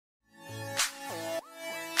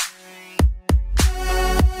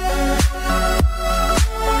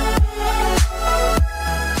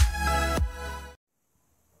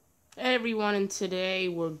everyone, and today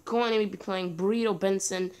we're going to be playing Burrito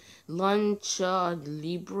Bison Lucha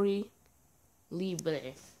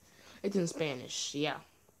Libre. It's in Spanish, yeah.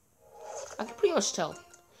 I can pretty much tell.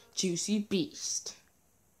 Juicy Beast.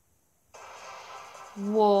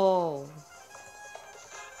 Whoa.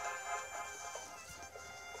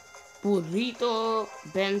 Burrito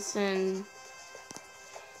Bison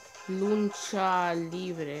Lucha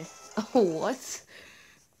Libre. Oh, what?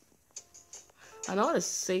 I know how to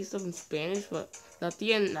say stuff in Spanish, but la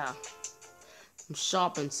tienda. I'm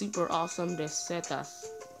shopping. Super awesome recetas.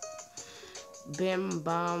 Bim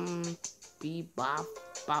bam bebop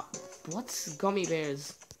bop. What's gummy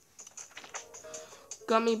bears?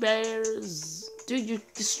 Gummy bears. Dude, you're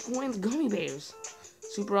destroying the gummy bears.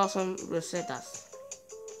 Super awesome recetas.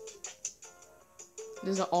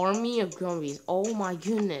 There's an army of gummies. Oh my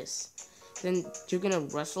goodness. Then you're gonna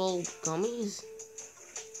wrestle gummies?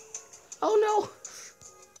 Oh no!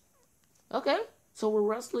 Okay, so we're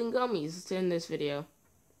wrestling gummies in this video.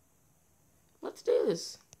 Let's do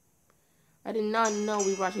this. I did not know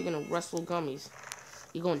we were actually gonna wrestle gummies.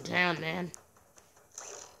 You're going down, man.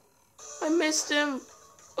 I missed him.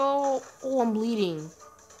 Oh, I'm bleeding.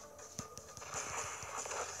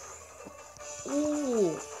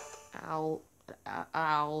 Ooh. Ow.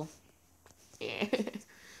 Ow. Yeah.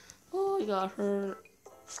 Oh, I got hurt.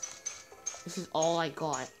 This is all I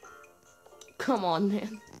got. Come on,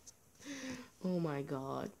 man. Oh my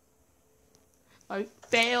god. I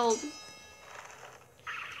failed.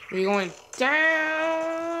 We're going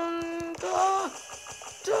down.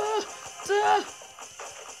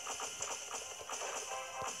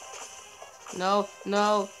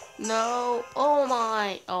 No. Oh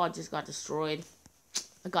my. Oh, I just got destroyed.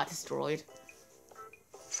 I got destroyed.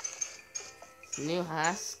 New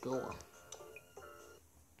high school.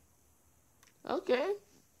 Okay.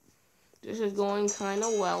 This is going kind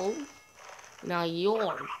of well. Now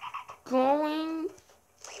you're going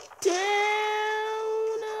down.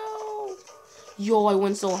 No. Yo, I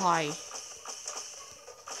went so high.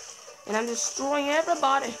 And I'm destroying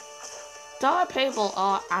everybody. Die, people.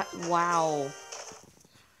 Wow.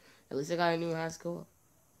 At least I got a new high score.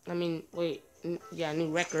 I mean, wait. Yeah, new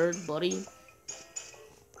record, buddy.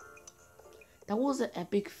 That was an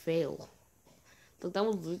epic fail. Look, that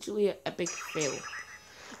was literally an epic fail.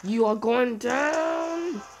 You are going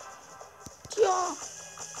down. Yo.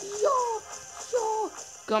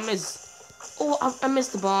 Gummies. Oh, I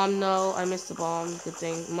missed the bomb. No, I missed the bomb. Good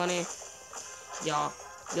thing. Money. Yeah.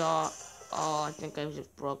 Oh, I think I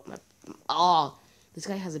just broke my... Oh, this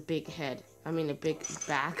guy has a big head. I mean, a big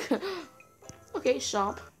back. Okay,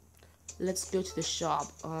 shop. Let's go to the shop.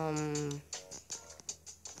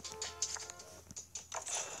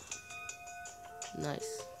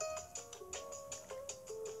 Nice.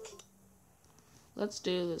 Let's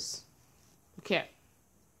do this. Okay.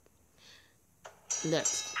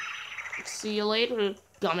 Let's see you later,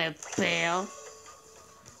 gummy bear.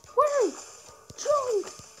 Woo!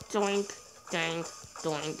 Doink, dank,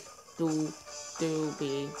 doink, do.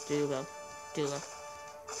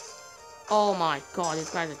 Oh my god, this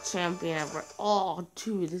guy's a champion ever. Oh,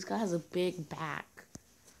 dude, this guy has a big back.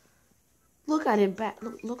 Look at him back.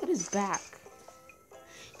 Look at his back.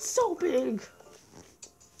 It's so big.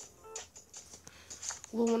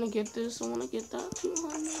 Well, I want to get this. I want to get that.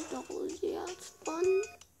 $200. Yeah, it's fun.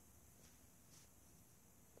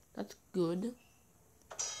 That's good.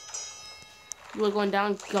 You are going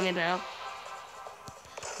down, gummy bear.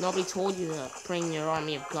 Nobody told you to bring your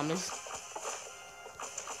army of gummies.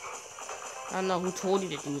 I don't know who told you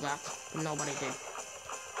to do that, but nobody did.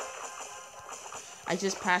 I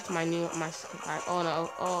just passed oh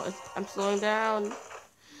no, I'm slowing down.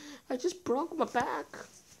 I just broke my back.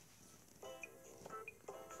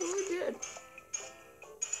 I really did.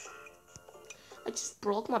 I just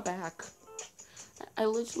broke my back. I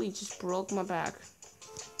literally just broke my back.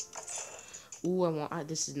 Ooh,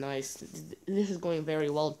 this is nice. This is going very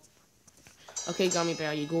well. Okay, gummy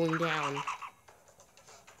bear, you're going down.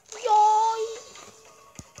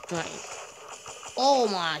 Oh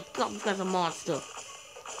my god, this guy's a monster.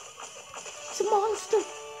 It's a monster.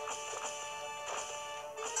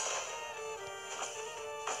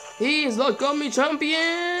 He's the gummy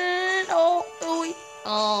champion. Oh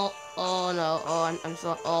no. Oh, I'm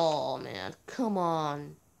sorry. Oh man, come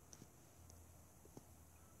on.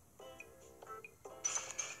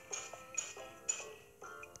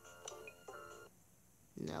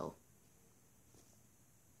 No.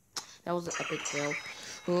 That was an epic fail.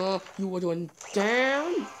 Oh, you were going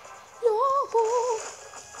down. No.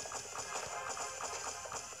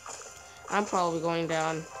 I'm probably going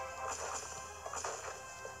down.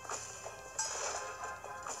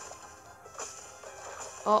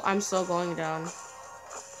 Oh, I'm still going down.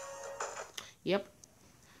 Yep.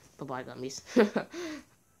 Bye-bye, gummies.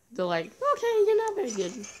 They're like, okay, you're not very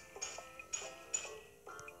good.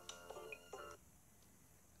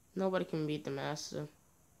 Nobody can beat the master.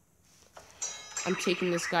 I'm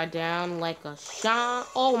taking this guy down like a shot.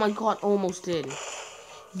 Oh my god, almost did.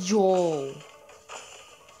 Yo.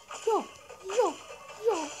 Yo. Yo. Yo.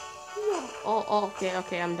 Yo. Oh,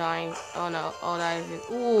 okay, I'm dying. Oh no. Oh, that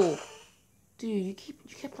isn't. Ooh. Dude, you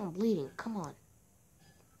kept on bleeding. Come on.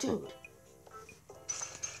 Dude.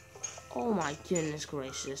 Oh my goodness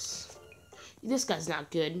gracious. This guy's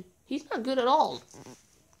not good. He's not good at all.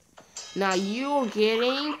 Now you're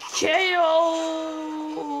getting KO!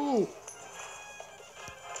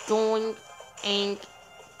 Doink, ink,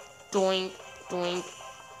 doink, doink.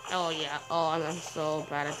 Oh yeah. Oh, I'm so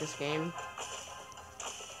bad at this game.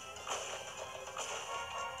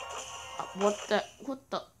 What the? Who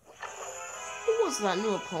was that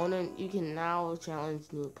new opponent? You can now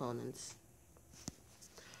challenge new opponents.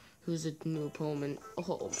 Who's a new opponent?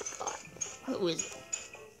 Oh my god. Who is it?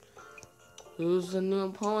 Who's the new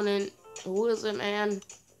opponent? Who is it, man?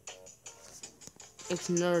 It's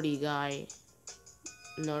Nerdy Guy.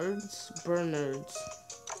 Nerds? Bernards.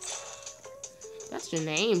 That's your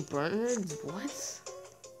name, Bernards? What?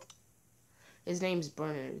 His name's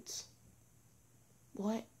Bernards.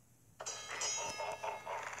 What?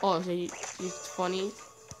 Oh, so he's funny?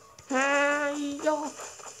 Hey, yo.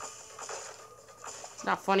 It's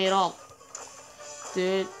not funny at all.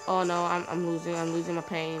 Dude, oh no, I'm losing my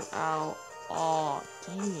pain. Ow. Oh,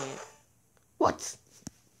 dang it. What?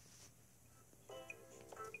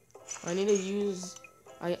 I need to use...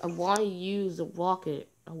 I want to use a rocket.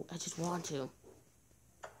 I just want to.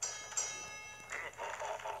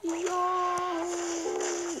 Yo!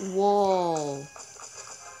 Whoa.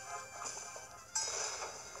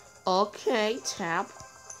 Okay, tap.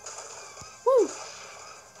 Woo!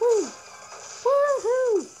 Woo!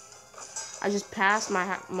 Woohoo! I just passed my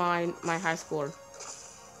high score.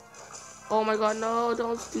 Oh my god, no,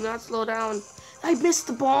 do not slow down. I missed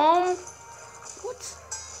the bomb? What?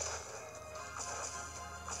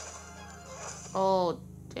 Oh,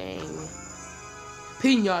 dang.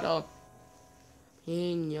 Piñata.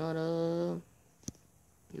 Piñata.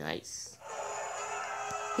 Nice.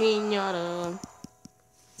 Piñata.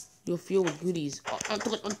 You'll feel with goodies.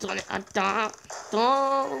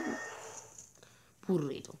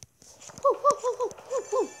 Burrito.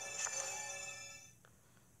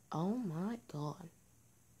 Oh my god.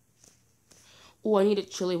 Oh, I need a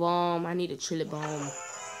chili bomb. I need a chili bomb.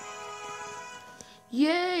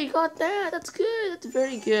 Yay, got that. That's good. That's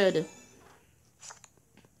very good.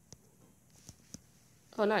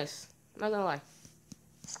 Oh, nice. Not gonna lie.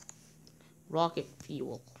 Rocket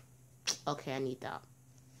fuel. Okay, I need that.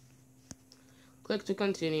 Click to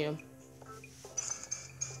continue.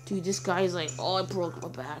 Dude, this guy is like, oh, I broke my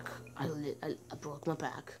back. I broke my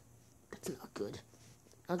back. That's not good.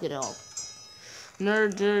 Not good at all.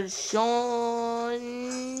 Nerd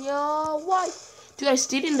Sean. Yo, why? Dude, I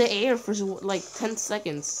stayed in the air for like 10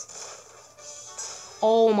 seconds.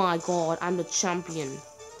 Oh my god, I'm the champion.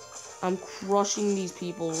 I'm crushing these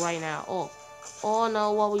people right now. Oh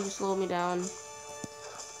no, why would you slow me down?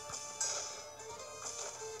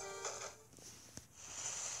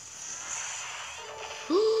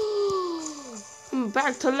 I'm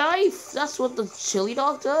back to life. That's what the chili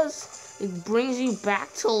dog does. It brings you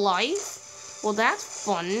back to life. Well, that's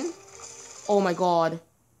fun. Oh my god.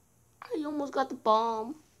 I almost got the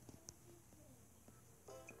bomb.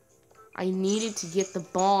 I needed to get the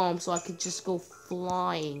bomb so I could just go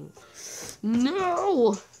flying.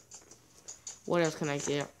 No! What else can I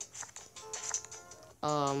get?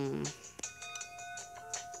 I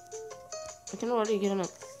can already get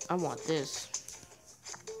enough. I want this.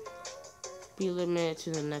 Be limited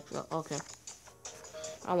to the next. Okay.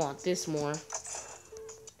 I want this more.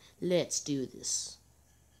 Let's do this.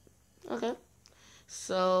 Okay.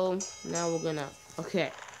 So now we're gonna.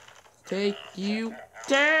 Okay. Take you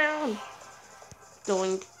down.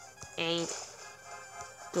 Doink. Ain't.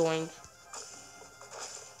 Doink.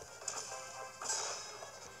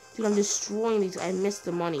 Dude, I'm destroying these. I missed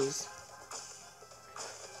the monies.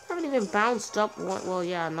 I haven't even bounced up one. Well,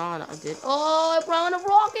 yeah, no, I did. Oh, I brought a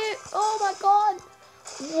rocket. Oh my god.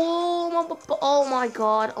 Whoa. Oh my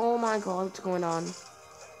god. Oh my god. What's going on?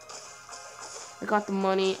 I got the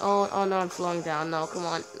money. Oh no, I'm slowing down. No, come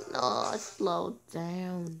on. No, slow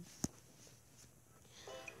down.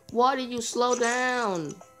 Why did you slow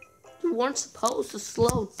down? You weren't supposed to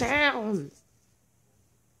slow down.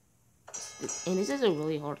 And this is a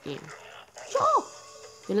really hard game. Yo!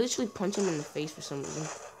 You literally punch him in the face for some reason.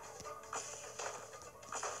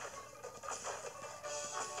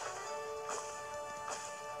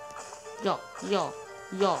 Yo, yo,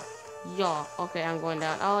 yo, yo. Okay, I'm going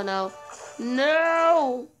down. Oh no.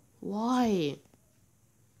 No! Why?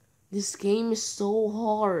 This game is so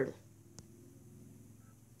hard.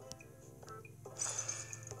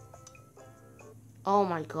 Oh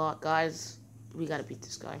my god, guys. We gotta beat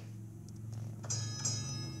this guy.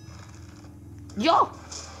 Yo!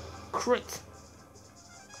 Crit.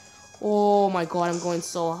 Oh my god, I'm going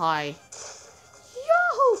so high.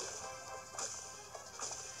 Yo!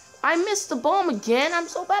 I missed the bomb again. I'm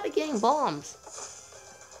so bad at getting bombs.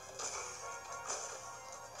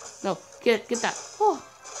 No, get that. Oh,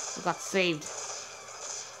 I got saved.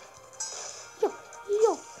 Yo,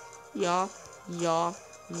 yo, yeah, yeah,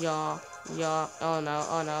 yeah, yeah. Oh no,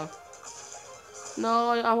 oh no.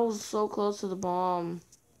 No, I was so close to the bomb.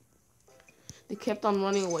 They kept on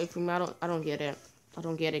running away from me. I don't get it. I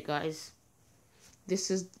don't get it, guys.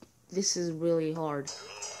 This is really hard.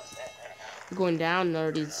 Going down,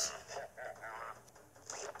 nerdies.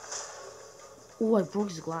 Oh, I broke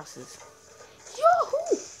his glasses.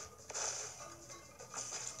 Yahoo!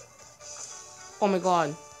 Oh my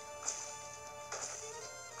god.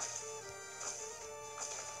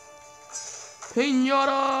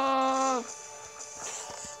 Pinata!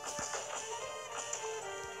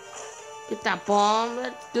 Get that bomb.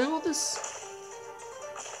 Let's do this.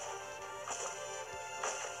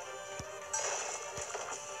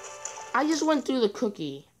 I just went through the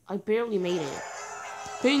cookie. I barely made it.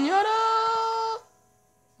 Pinata!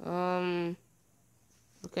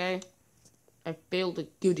 Okay. I failed the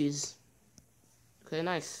goodies. Okay,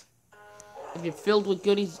 nice. If you're filled with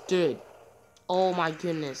goodies, dude. Oh my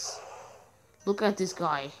goodness. Look at this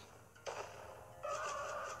guy.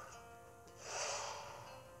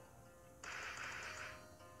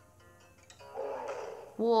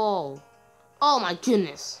 Whoa. Oh my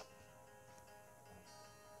goodness.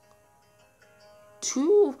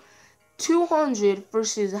 200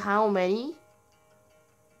 versus how many?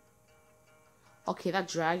 Okay, that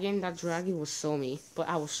dragon was so me,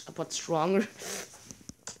 but stronger.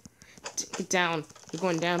 Get down. You're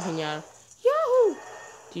going down, Pinata. Yahoo!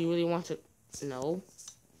 Do you really want to? No.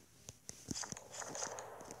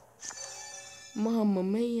 Mamma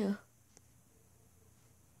mia.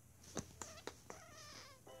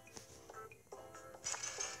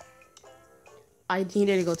 I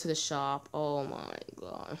needed to go to the shop. Oh my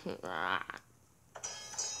god.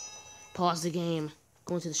 Pause the game.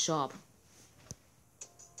 Going to the shop.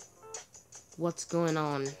 What's going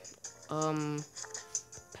on?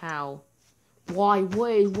 Pow. Why?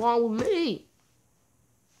 What is wrong with me?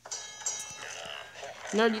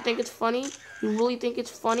 No, do you think it's funny? You really think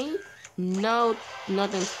it's funny? No,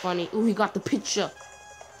 nothing's funny. Ooh, he got the picture.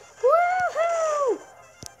 Woohoo!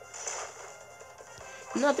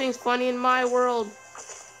 Nothing's funny in my world.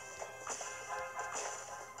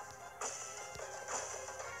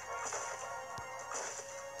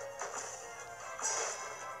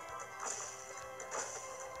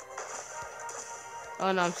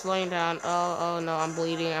 Oh no, I'm slowing down. Oh no, I'm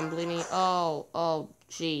bleeding. Oh,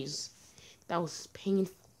 jeez. That was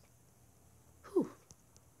painful. Whew.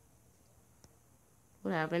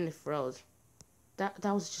 What happened? It froze. That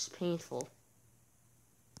was just painful.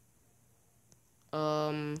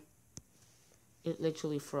 It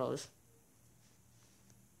literally froze.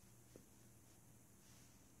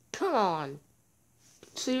 Come on.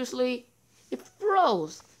 Seriously? It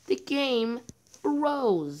froze. The game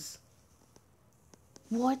froze.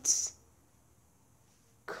 What?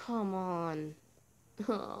 Come on.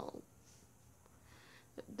 Oh.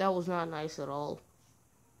 That was not nice at all.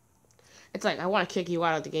 It's like, I want to kick you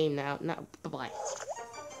out of the game now. Bye-bye.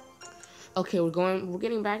 Okay, we're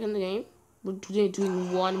getting back in the game. We're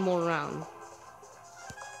doing one more round.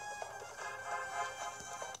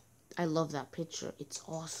 I love that picture. It's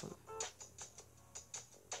awesome.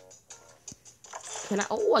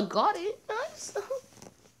 Oh, I got it. Nice.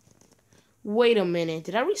 Wait a minute.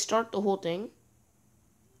 Did I restart the whole thing?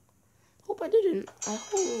 Hope I didn't.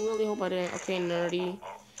 Really hope I didn't. Okay, nerdy.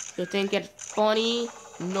 You think it's funny?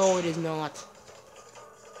 No, it is not.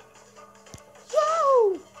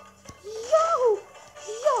 Yo! Yo!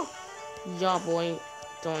 Yo! Yeah, boy.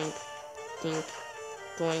 Doink. Dink.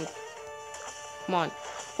 Doink. Come on.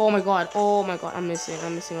 Oh my god. Oh my god. I'm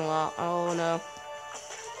missing a lot. Oh no.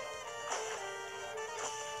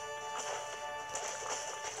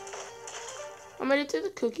 I made it to the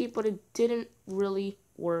cookie, but it didn't really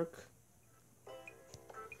work.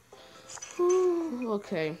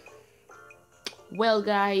 Okay. Well,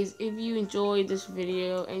 guys, if you enjoyed this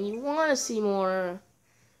video and you want to see more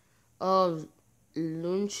of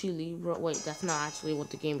Lunchy Libra, wait, that's not actually what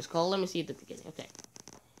the game is called. Let me see at the beginning. Okay.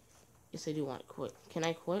 Yes, I do want to quit. Can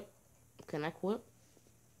I quit? Can I quit?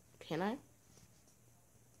 Can I?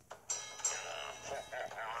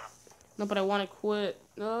 No, but I want to quit.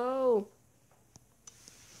 No.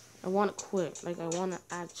 I want to quit. Like, I want to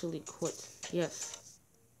actually quit. Yes.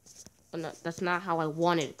 But no, that's not how I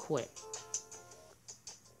wanted to quit.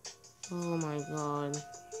 Oh my god.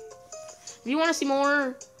 If you want to see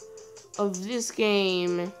more of this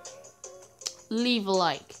game, leave a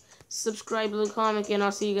like. Subscribe to the comic, and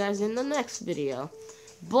I'll see you guys in the next video.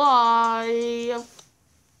 Bye!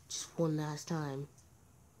 Just one last time.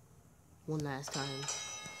 One last time.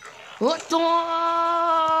 What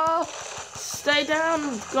the? Stay down,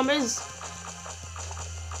 gummies.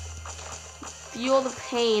 Feel the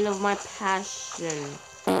pain of my passion.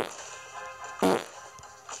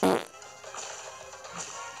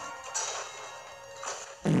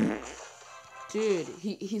 Dude,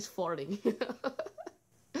 he's farting.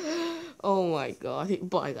 Oh my god.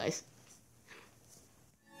 Bye, guys.